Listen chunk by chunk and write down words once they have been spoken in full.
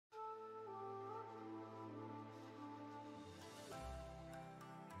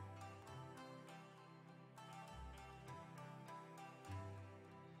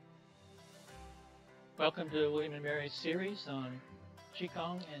Welcome to William and Mary's series on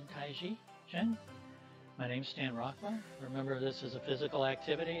Qigong and Tai Chi. My name's Stan Rockma. Remember, this is a physical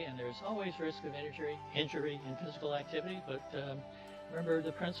activity, and there's always risk of injury in physical activity, but remember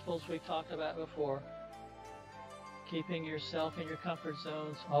the principles we talked about before. Keeping yourself in your comfort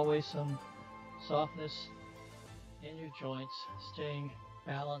zones, always some softness in your joints, staying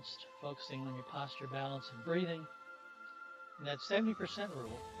balanced, focusing on your posture, balance, and breathing. And that 70%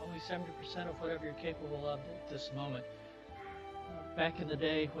 rule, only 70% of whatever you're capable of at this moment. Back in the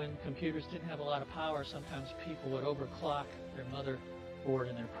day when computers didn't have a lot of power, sometimes people would overclock their motherboard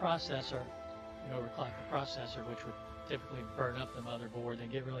and their processor, and overclock the processor, which would typically burn up the motherboard. They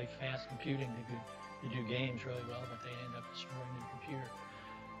get really fast computing. They do games really well, but they end up destroying their computer.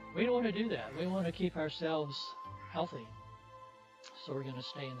 We don't want to do that. We want to keep ourselves healthy. So we're going to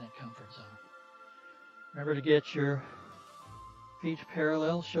stay in that comfort zone. Remember to get your feet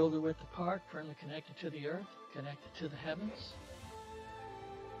parallel, shoulder width apart, firmly connected to the earth, connected to the heavens.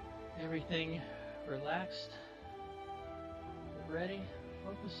 Everything relaxed, ready.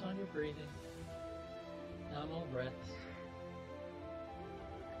 Focus on your breathing. Nominal breaths.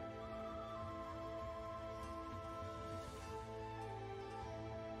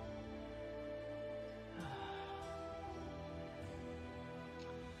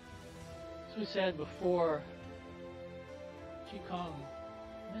 As we said before, Qigong,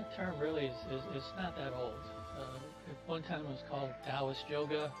 that term really is not that old. At one time it was called Taoist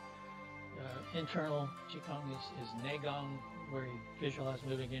yoga. Internal Qigong is Neigong, where you visualize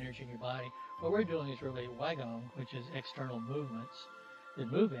moving energy in your body. What we're doing is really Weigong, which is external movements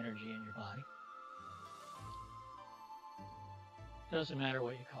that move energy in your body. Doesn't matter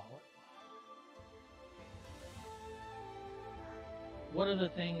what you call it. One of the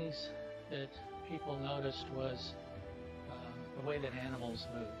things that people noticed was the way that animals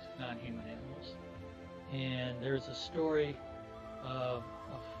moved, non-human animals. And there's a story of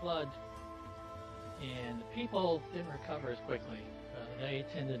a flood, and the people didn't recover as quickly. They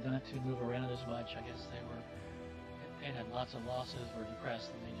tended not to move around as much. I guess they had lots of losses, were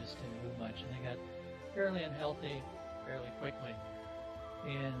depressed, and they just didn't move much. And they got fairly unhealthy fairly quickly.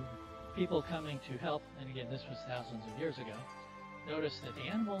 And people coming to help, and again, this was thousands of years ago, noticed that the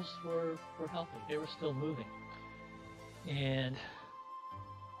animals were healthy. They were still moving. And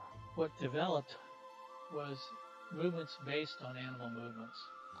what developed was movements based on animal movements.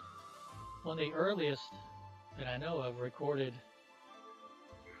 One of the earliest that I know of recorded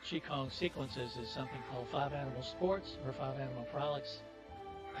Qigong sequences is something called 5 Animal Sports or 5 Animal Frolics.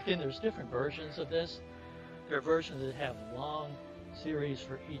 Again, there's different versions of this. There are versions that have long series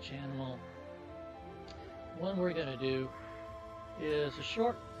for each animal. One we're going to do is a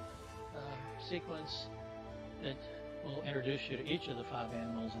short sequence that will introduce you to each of the 5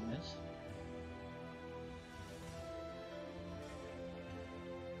 animals in this.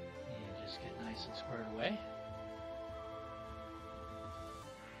 And just get nice and squared away.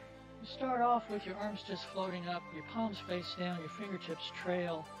 You start off with your arms just floating up, your palms face down, your fingertips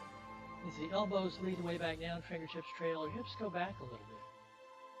trail. As the elbows lead the way back down, fingertips trail, your hips go back a little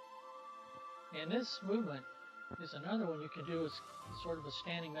bit. And this movement is another one you can do as sort of a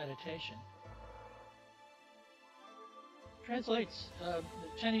standing meditation. Translates, the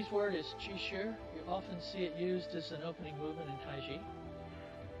Chinese word is qi shi. You often see it used as an opening movement in Tai Chi.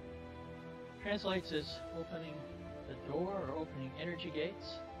 Translates as opening the door or opening energy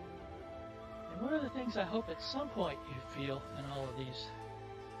gates. And one of the things I hope at some point you feel in all of these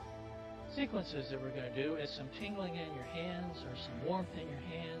sequences that we're going to do is some tingling in your hands, or some warmth in your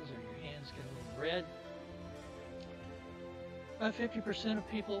hands, or your hands get a little red. About 50% of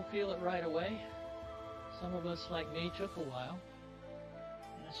people feel it right away. Some of us, like me, took a while.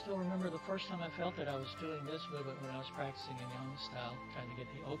 And I still remember the first time I felt it, I was doing this movement when I was practicing in Yang style, trying to get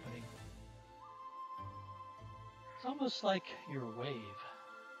the opening. It's almost like you're a wave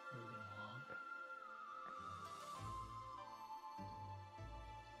moving along.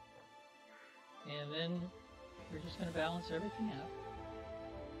 And then we're just going to balance everything out.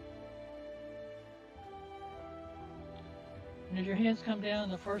 And as your hands come down,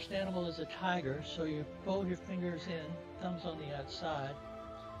 the first animal is a tiger, so you fold your fingers in, thumbs on the outside,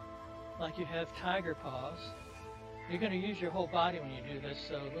 like you have tiger paws. You're going to use your whole body when you do this,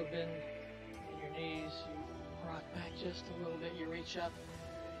 so a little bend in your knees, you rock back just a little bit, you reach up,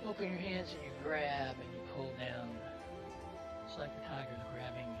 open your hands, and you grab and you pull down. It's like the tiger's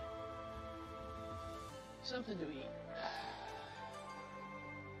grabbing something to eat.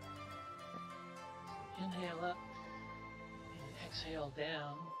 So inhale up. Exhale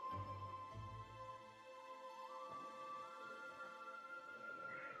down.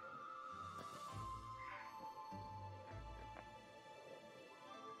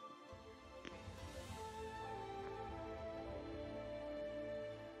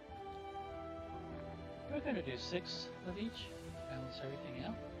 going to do 6 of each. Balance everything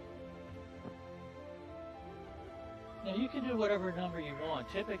out. Now you can do whatever number you want.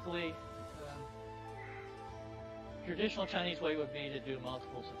 Typically, traditional Chinese way would be to do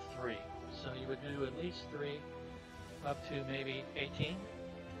multiples of 3. So you would do at least 3 up to maybe 18,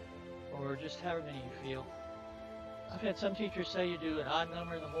 or just however many you feel. I've had some teachers say you do an odd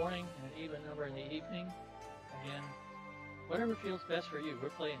number in the morning and an even number in the evening. Again, whatever feels best for you. We're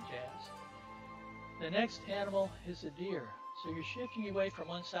playing jazz. The next animal is a deer. So you're shifting your weight from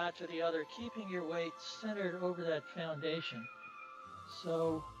one side to the other, keeping your weight centered over that foundation.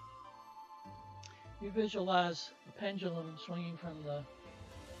 So you visualize a pendulum swinging from the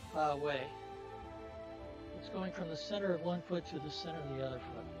far away. It's going from the center of one foot to the center of the other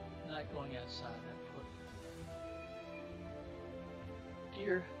foot, not going outside that foot.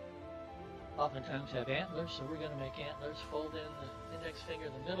 Deer oftentimes have antlers, so we're going to make antlers. Fold in the index finger,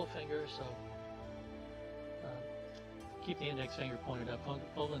 the middle finger, so keep the index finger pointed up.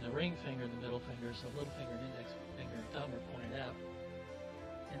 Fold in the ring finger, the middle finger, so little finger and index finger and thumb are pointed out.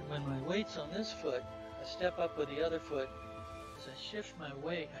 And when my weight's on this foot, I step up with the other foot. As I shift my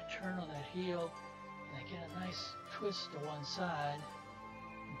weight, I turn on that heel, and I get a nice twist to one side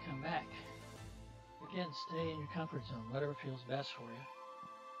and come back. Again, stay in your comfort zone, whatever feels best for you.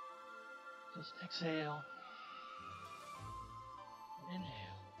 Just exhale and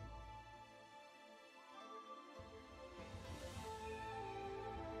inhale.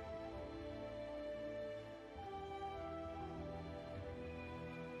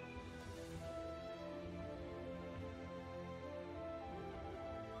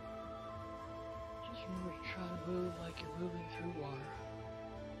 Just remember to try to move like you're moving through water.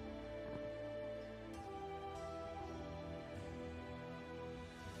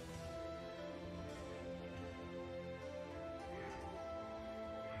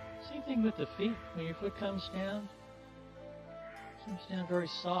 Same thing with the feet. When your foot comes down very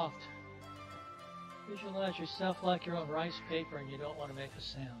soft. Visualize yourself like you're on rice paper and you don't want to make a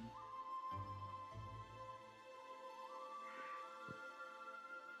sound.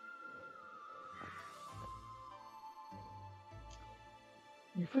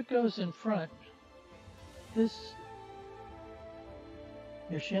 Your foot goes in front. Your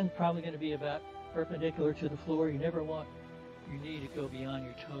shin's probably going to be about perpendicular to the floor. You never want your knee to go beyond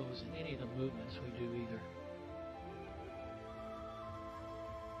your toes in any of the movements we do either.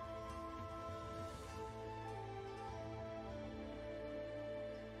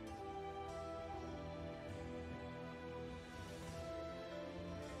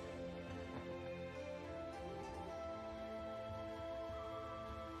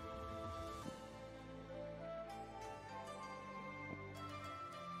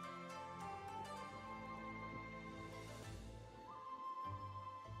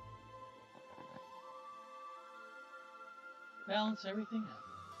 Balance everything out.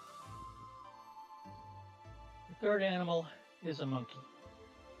 The third animal is a monkey.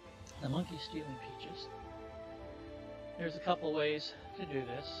 The monkey stealing peaches. There's a couple ways to do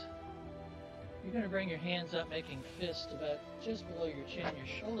this. You're going to bring your hands up, making fists about just below your chin. Your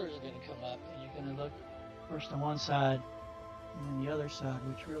shoulders are going to come up, and you're going to look first on one side and then the other side,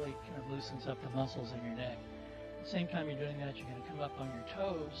 which really kind of loosens up the muscles in your neck. At the same time you're doing that, you're going to come up on your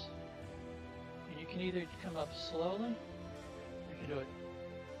toes, and you can either come up slowly, do it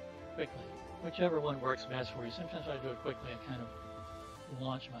quickly, whichever one works best for you. Sometimes when I do it quickly, I kind of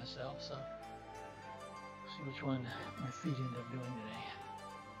launch myself, so see which one my feet end up doing today.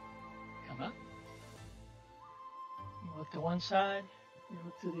 Come up, you look to one side, you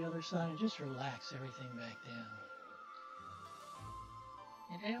look to the other side, and just relax everything back down.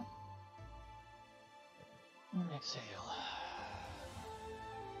 Inhale and exhale.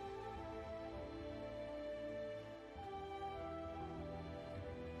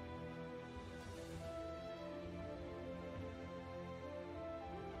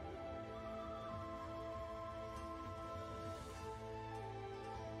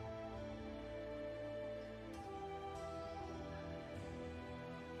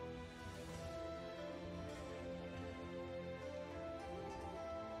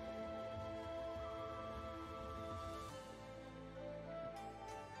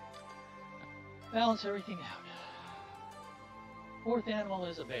 Balance everything out. Fourth animal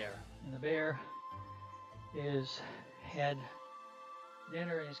is a bear, and the bear is had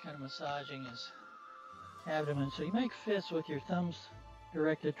dinner and he's kind of massaging his abdomen. So you make fists with your thumbs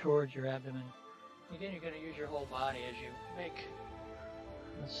directed towards your abdomen. Again, you're going to use your whole body as you make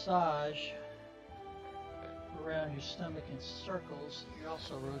massage around your stomach in circles. You're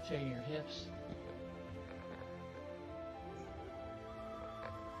also rotating your hips.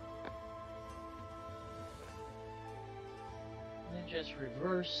 Let's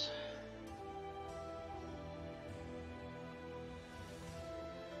reverse.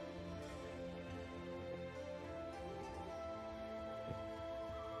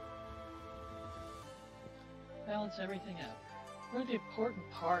 Balance everything out. One of the important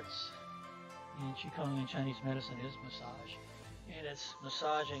parts in Qigong and Chinese medicine is massage. And it's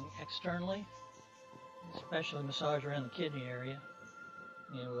massaging externally, especially massage around the kidney area.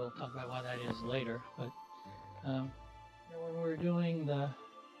 And we'll talk about why that is later. But when we're doing the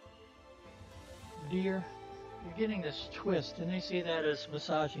deer, you're getting this twist, and they see that as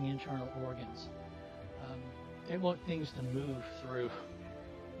massaging internal organs. They want things to move through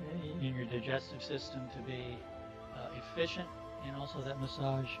in your digestive system to be efficient, and also that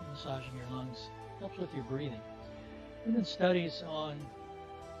massaging your lungs helps with your breathing. There have been studies on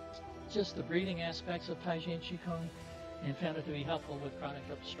just the breathing aspects of Taiji and Qigong and found it to be helpful with chronic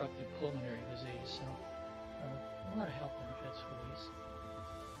obstructive pulmonary disease. So a lot of health benefits for these.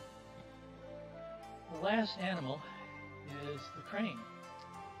 The last animal is the crane.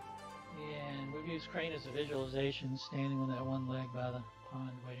 And we've used crane as a visualization, standing on that one leg by the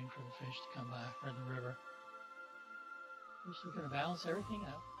pond waiting for the fish to come by, or the river. First we're going to balance everything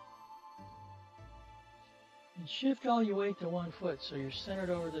out. And shift all your weight to one foot, so you're centered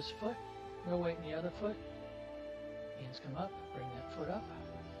over this foot, no weight in the other foot. Hands come up, bring that foot up.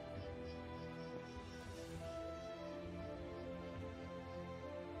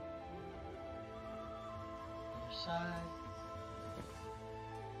 Other side.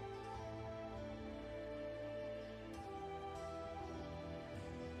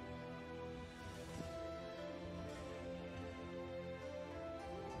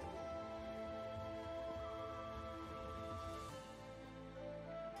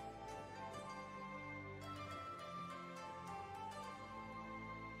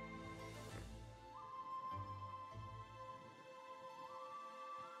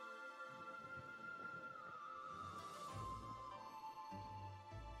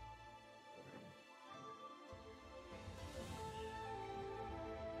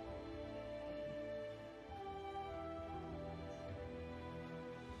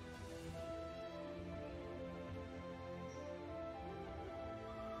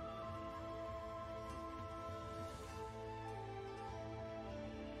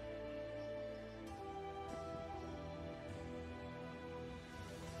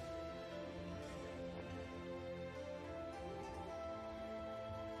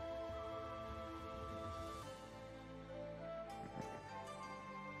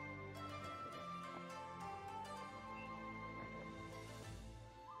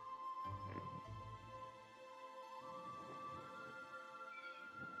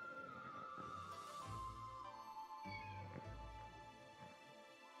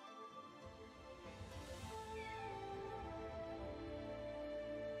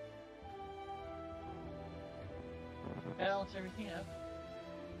 Balance everything out.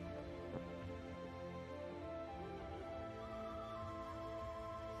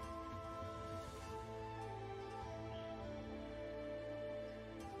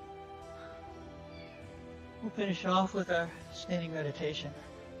 We'll finish off with our standing meditation.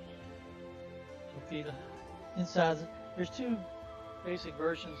 So feet inside. There's two basic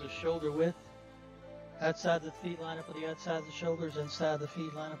versions of shoulder width. Outside the feet line up with the outside of the shoulders. Inside the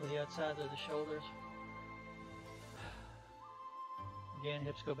feet line up with the outside of the shoulders. Again,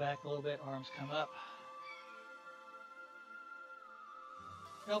 hips go back a little bit, arms come up.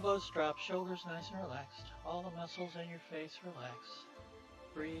 Elbows drop, shoulders nice and relaxed. All the muscles in your face relax.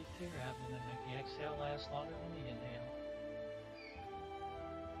 Breathe through your abdomen, make the exhale last longer than the inhale.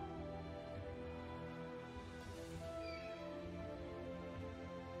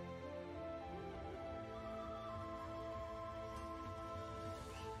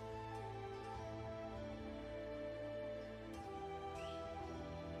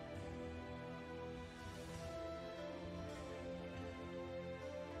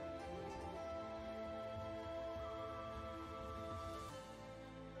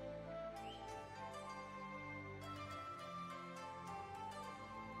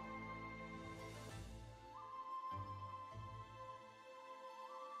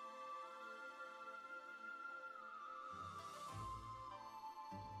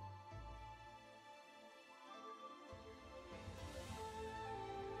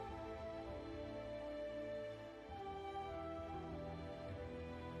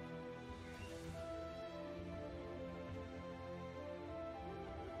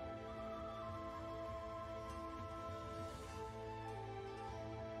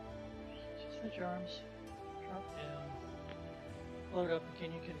 Let your arms drop down, float up.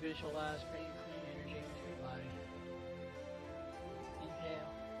 Again, you can visualize bringing clean energy into your body.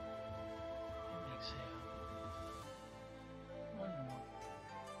 exhale. One more.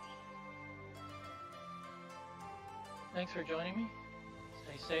 Thanks for joining me.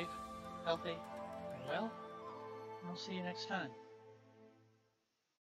 Stay safe, healthy, and well. I'll see you next time.